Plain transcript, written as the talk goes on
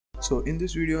So in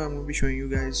this video I'm going to be showing you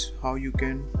guys how you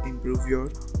can improve your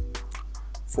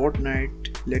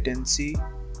Fortnite latency,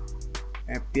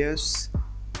 FPS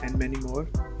and many more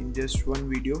in just one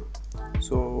video.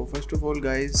 So first of all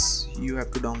guys, you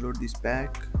have to download this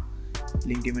pack,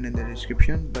 link given in the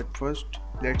description. But first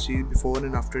let's see before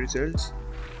and after results.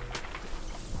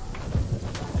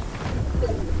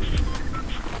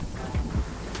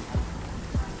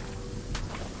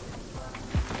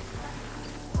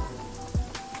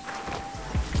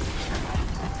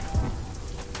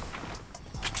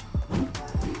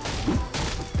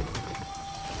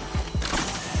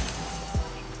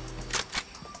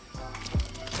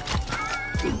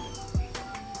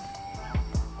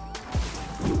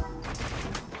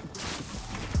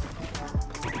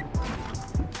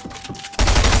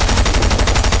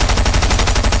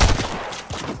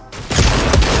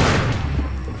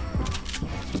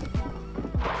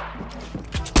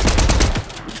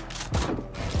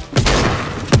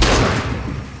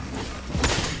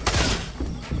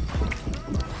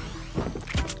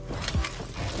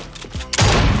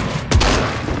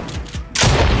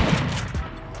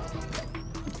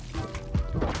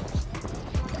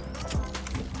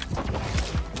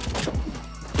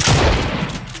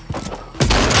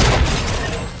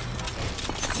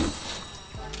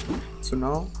 So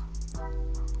now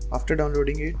after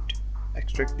downloading it,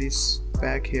 extract this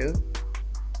pack here.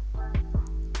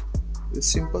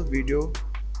 This simple video,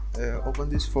 open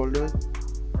this folder.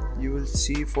 You will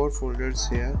see 4 folders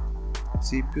here: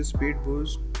 CPU speed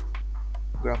boost,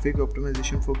 graphic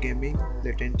optimization for gaming,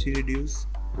 latency reduce,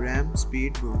 RAM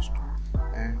speed boost,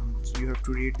 and you have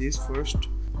to read this first.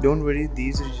 Don't worry,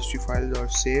 these registry files are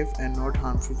safe and not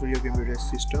harmful for your computer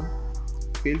system.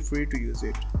 Feel free to use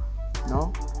it.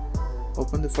 Now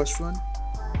open the first one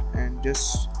and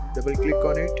just double click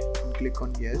on it and click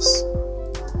on yes.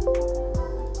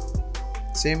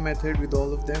 Same method with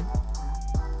all of them.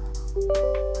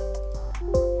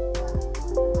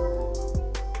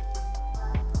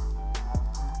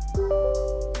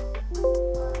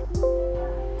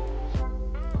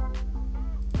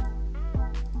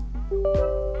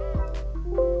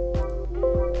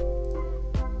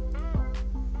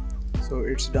 So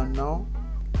it's done now.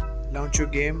 Launch your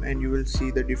game and you will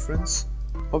see the difference.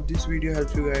 Hope this video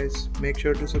helps you guys. Make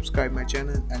sure to subscribe my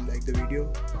channel and like the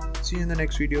video. See you in the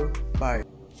next video. Bye.